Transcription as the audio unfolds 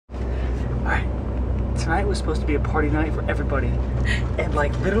tonight was supposed to be a party night for everybody, and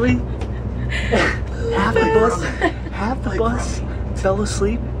like literally half the bus fell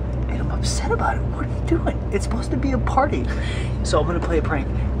asleep, and I'm upset about it. What are you doing? It's supposed to be a party. So I'm gonna play a prank.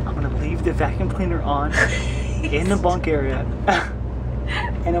 I'm gonna leave the vacuum cleaner on in the bunk area,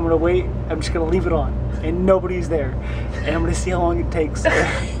 and I'm gonna wait. I'm just gonna leave it on, and nobody's there, and I'm gonna see how long it takes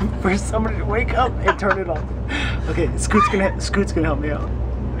for somebody to wake up and turn it on. Okay, Scoot's gonna help me out.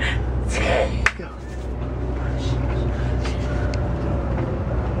 Go.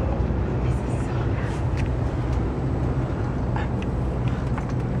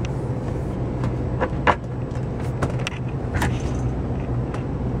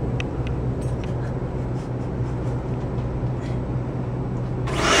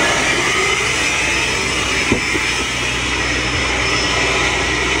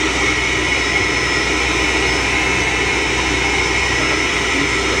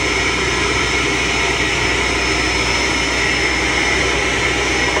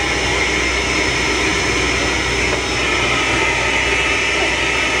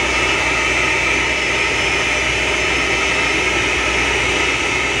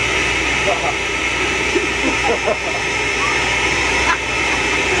 Ha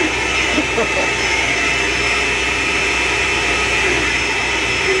ha ha.